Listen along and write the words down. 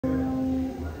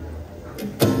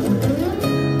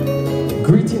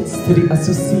Greetings to the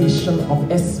Association of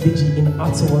SVG in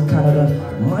Ottawa,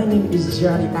 Canada. My name is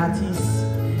R The Artiste,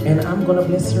 and I'm gonna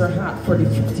bless your heart for the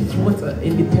 54th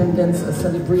Independence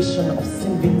celebration of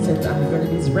St. Vincent and the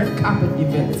Grenadines Red Carpet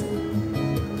event.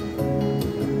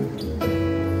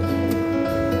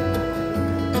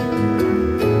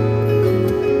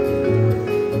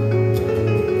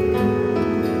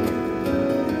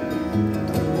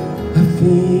 I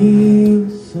feel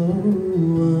so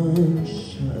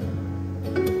unsure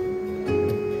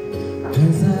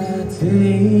as I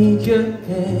take your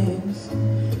hands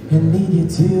and lead you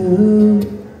to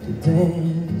the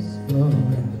dance floor.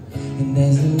 And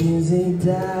as the music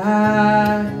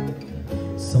dies,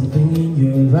 something in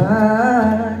your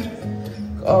eyes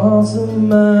calls to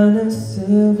mind a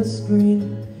silver screen,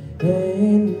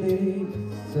 and they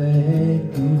say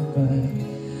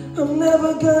goodbye. I'm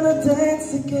never gonna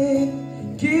dance again.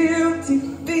 Guilty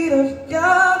feet have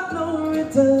got no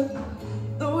return.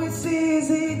 Though it's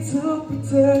easy to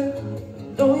pretend,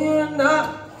 no, you're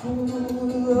not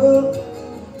fool.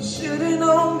 Should've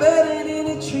known better than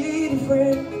to treat a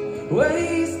friend.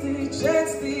 Wasted a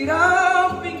chance that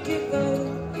I've been given.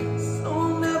 So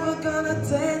I'm never gonna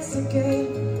dance again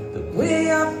the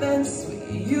way I've danced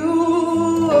with you.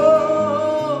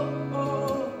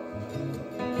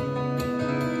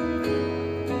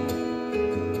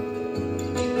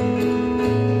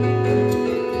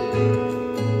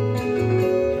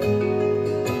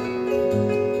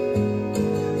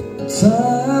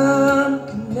 Time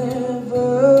can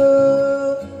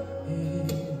never end.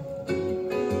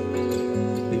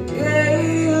 The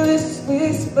careless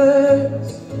whispers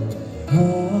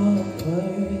of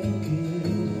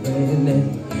breaking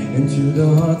into the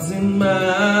hearts and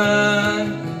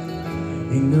mind.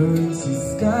 Ignorance is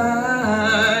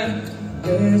sky.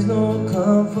 There's no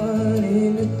comfort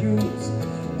in the truth.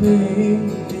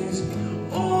 Pain is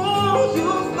all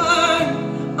you'll find.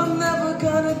 I'm never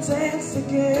gonna dance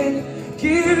again.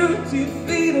 Guilty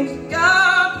feet have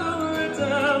got no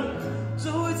return.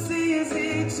 So it's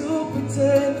easy to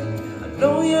pretend. I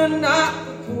know you're not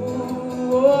the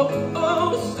fool.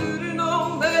 Should've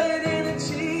known better than to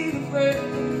cheat a friend.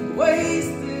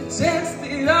 Wasted a chance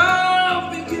that I've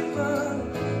been given.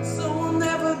 So I'm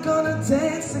never gonna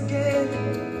dance again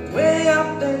the way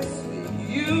I've danced with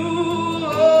you.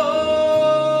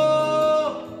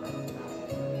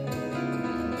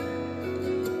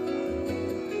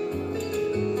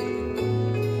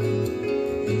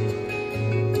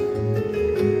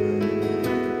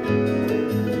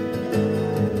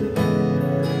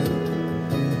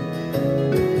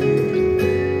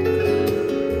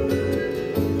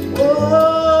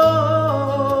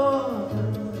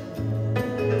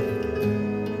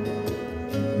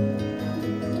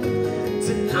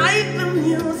 Tonight the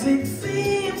music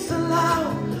seems so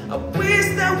loud. I wish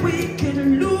that we could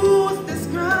lose this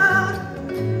crowd.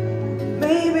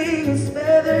 Maybe it's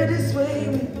better this way.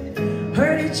 We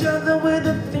hurt each other with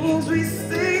the things we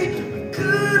say. We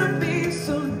could have been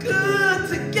so good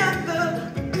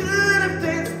together. We could have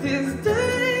danced this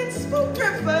dance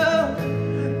forever.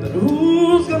 But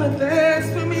who's gonna dance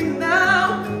with me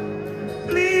now?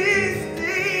 Please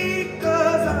stay,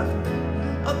 'cause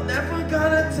I'm never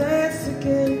gonna dance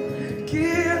again.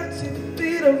 Guilty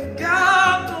feet have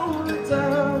got no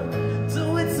return. So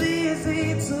it's easy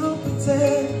to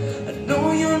pretend. I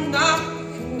know you're not a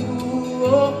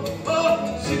fool.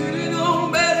 Should've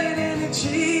known better than to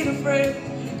cheat a friend.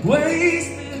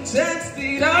 Wasted a chance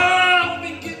that I've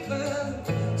been given.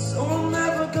 So I'm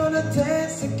never gonna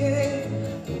dance again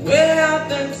the way I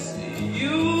dance with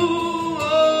you.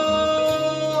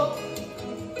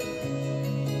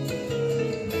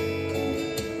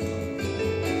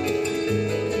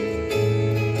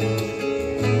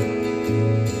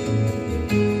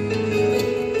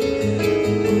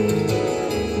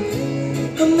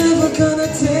 I'm never gonna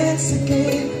dance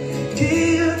again.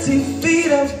 Guilty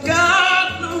feet have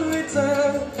got no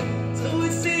return. So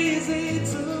it's easy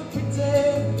to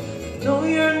pretend. No,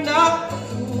 you're not a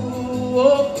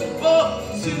fool.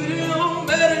 Should've known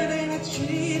better than to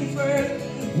treat a friend.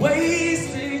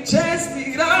 Wasted a chance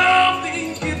that I've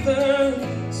been given.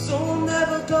 So I'm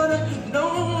never gonna, no,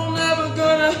 I'm never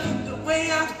gonna, the way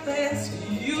I dance with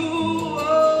you.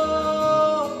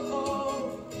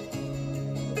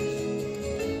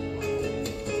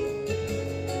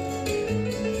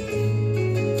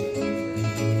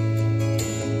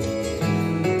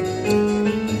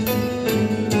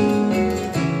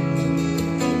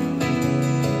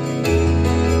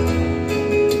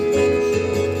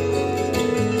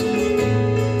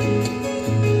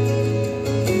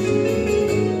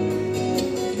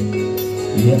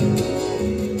 Yeah,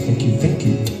 thank you, thank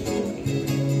you.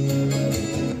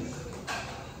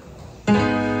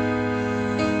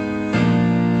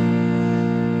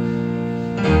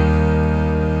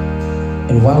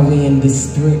 while we're in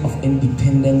this spirit of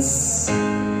independence,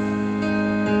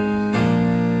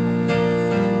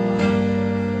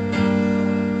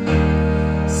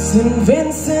 St.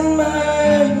 Vincent,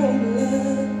 my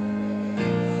homeland,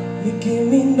 you give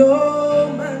me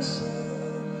no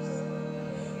mansions.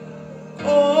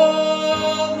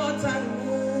 Oh, no time,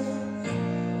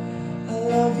 I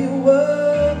love you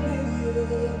a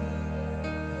million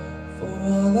for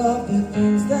all of the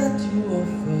things that you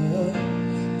offer.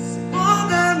 It's all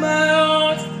that my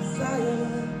heart's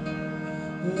desire.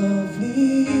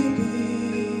 Lovely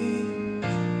beach,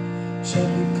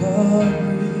 tropical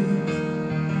breeze,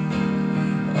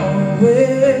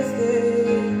 always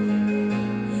there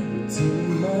within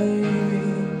my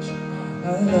reach. I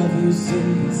love you, St.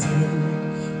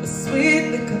 Vincent, a sweet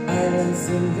little island,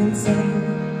 St.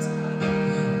 Vincent.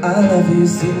 I love you,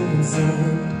 St.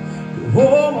 Vincent, the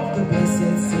home of the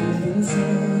blessed St.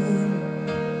 Vincent.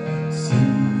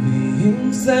 St.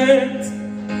 Vincent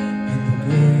and the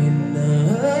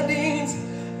grenadines,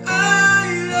 I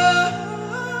love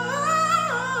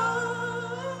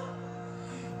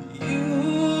you.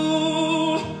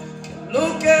 Can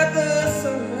look at the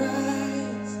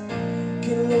sunrise,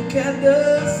 can look at the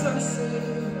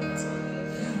sunset.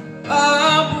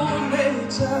 Abu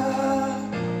nature,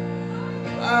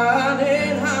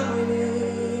 running harmony.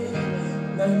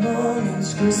 My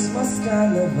morning's Christmas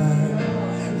carnival.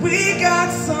 We got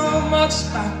so much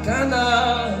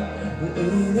bacchanal.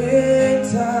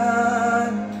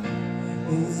 Anytime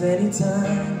is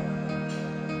anytime,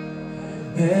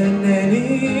 and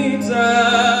anytime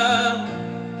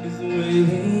is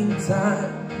waiting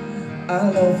time. I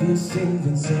love you, St.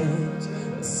 Vincent,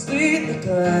 sweet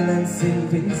little island, St.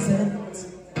 Vincent.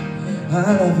 I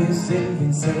love you, St.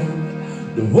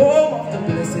 Vincent, the home of the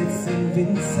blessed St.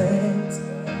 Vincent.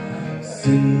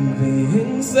 St.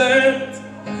 Vincent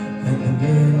and the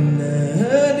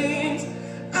grenadines,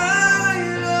 I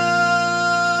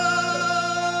love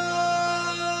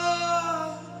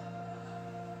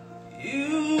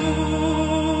you.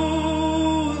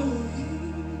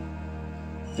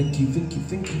 Thank you, thank you,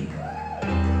 thank you.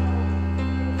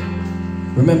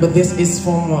 Remember, this is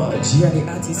from R The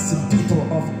Artiste to people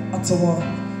of Ottawa.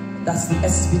 That's the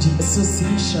SVG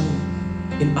Association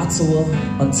in Ottawa,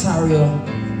 Ontario.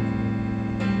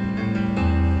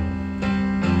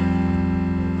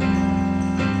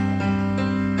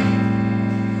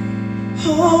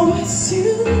 Oh, it's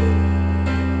you.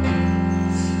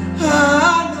 I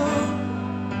know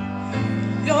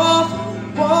you're the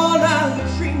one I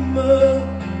dream of.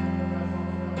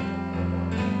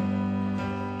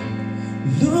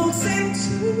 Looks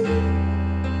into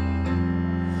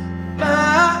my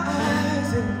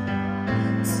eyes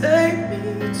and take me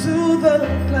to the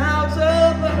clouds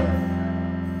above.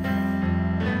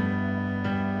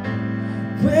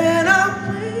 When I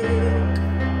wake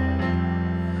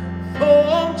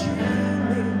from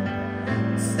dreaming,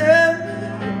 tell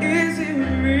me, is it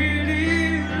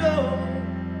really love?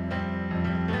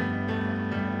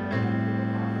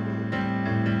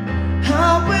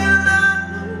 How will I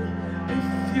know if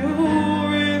you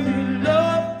really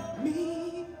love me?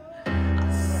 I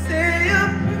say a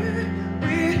prayer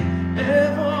with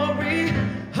every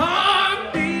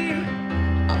heartbeat.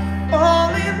 I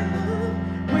fall in love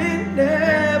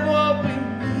whenever we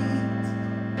meet.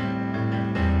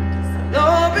 'Cause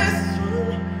love is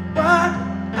true, but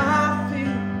I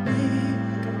feel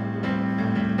weak.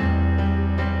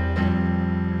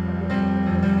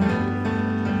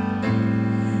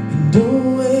 And don't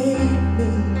wake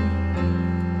me,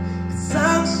 'cause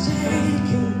I'm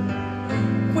shaking.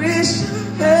 Wish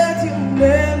I had you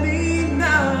near me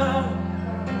now.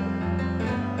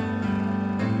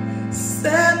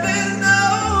 Stand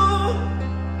below,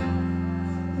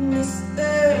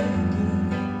 mistaken.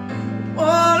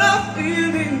 What I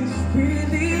feel is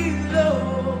really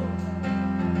low.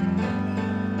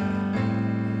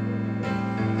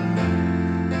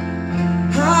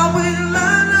 How will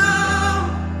I know?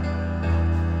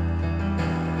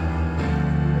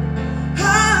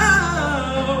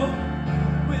 How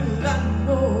will I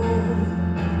know?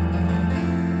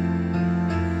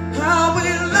 How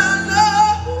will I know?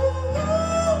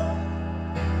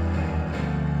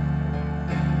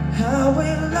 How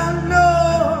will I know?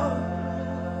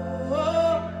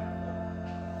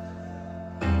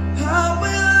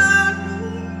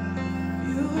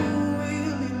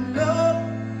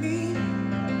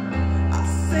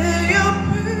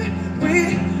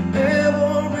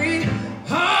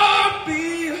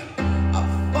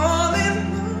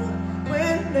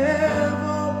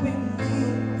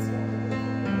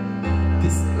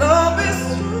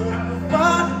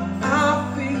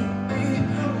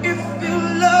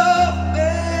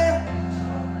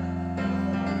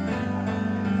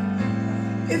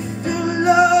 If you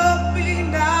love me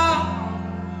now,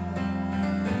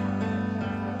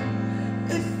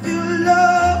 if you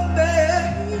love me,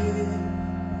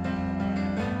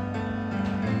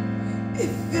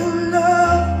 if you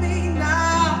love me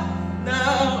now,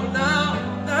 now, now,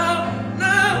 now,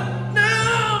 now,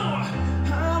 now,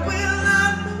 how will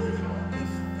I know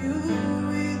if you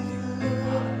really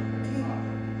love me?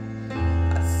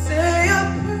 I say a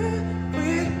prayer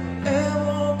with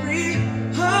every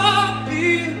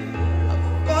heartbeat. I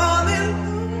fall in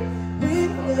love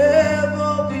with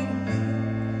every beat.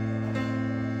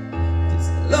 This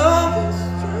love is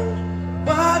true,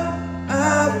 but I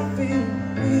feel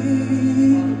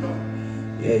weak.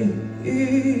 Yeah.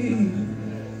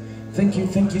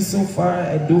 Thank you so far.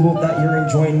 I do hope that you're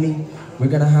enjoying me. We're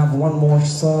gonna have one more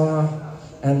song,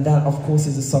 and that of course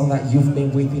is a song that you've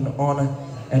been waiting on,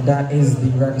 and that is the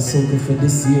Ragga Soca for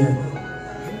this year.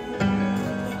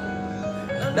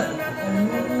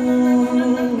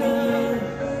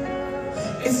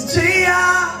 It's Gia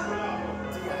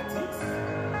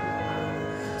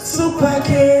Super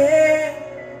King.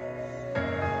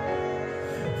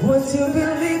 Would you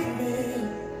believe me?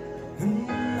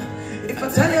 If I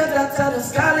tell you that the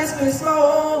sky is place my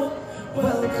home,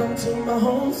 welcome to my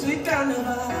home, sweet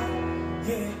carnival.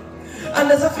 Yeah. And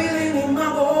there's a feeling in my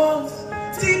bones,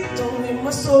 deep down in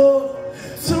my soul.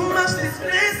 Too much this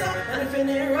place up and if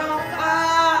you're around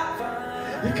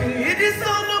fire, you can hear the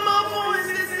sound of my voice.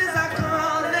 This is a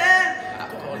calling. I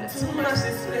call it too much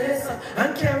this place up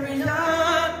and carry on.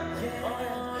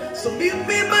 Yeah. So meet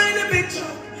me by the big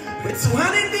truck with 2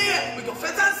 hands in the air. We go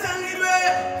fete and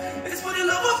celebrate. It's for the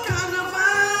love of carnival.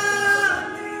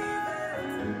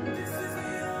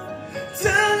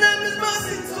 Tell them it's my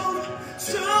symptom.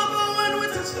 Trouble when we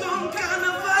touch down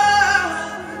carnival.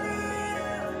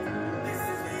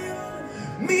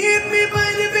 Meet me by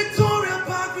the Victoria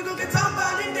Park. We gon' get on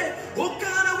back in there. Oh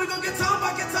Ghana, we gon' get on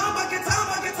back, get on back, get on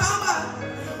back, get on back.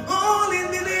 All in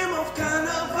the name of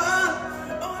carnival.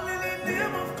 All in the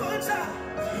name of culture.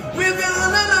 With your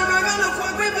hand on a ragga and a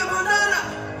flag, with your banana.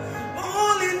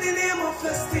 All in the name of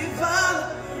festival.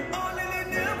 All in the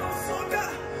name of soca.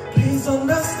 Please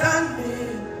understand me.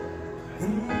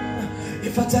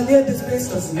 If I tell you this place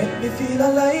does make me feel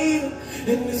alive,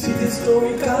 let me see the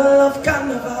historical of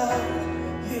carnival.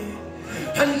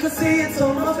 Yeah. And you can see it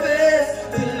on my face,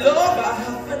 the love I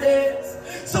have for this.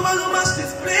 So I go mash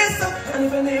this place up, and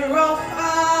even here on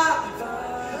fire,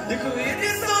 you can hear the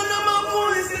sound of my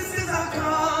voice. This is a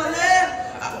calling.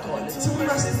 I call it to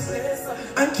mash this place up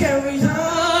and carry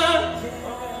on.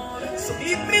 So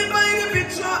meet me by the big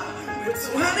truck with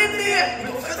 2 hands in the air. We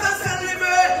go fete and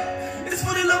celebrate. It's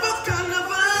for the love of carnival.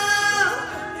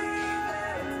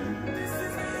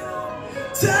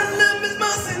 Tell them it's my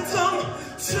symptom.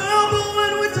 Trouble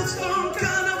when we touch down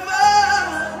carnival.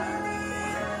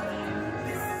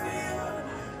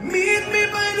 Meet me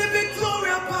by the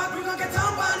Victoria Park. We gon' get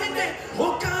on back in there.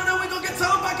 Oh Ghana, we gon' get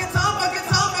on back, get on back,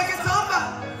 get on back, get on back.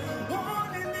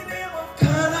 All in the name of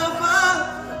carnival.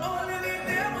 All in the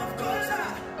name of culture.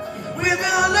 With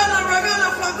your hand on a ragga and a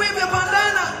flag, with your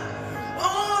bandana.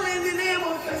 All in the name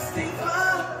of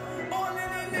festival. All in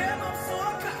the name of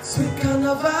soca. Sweet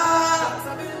carnival.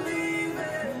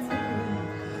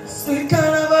 Sweet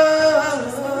carnival.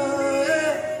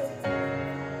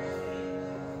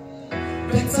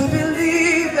 Better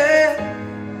believe it.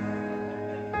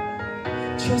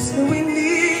 Trust me, we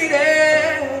need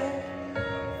it.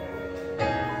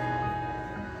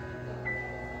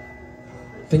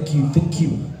 Thank you, thank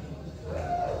you.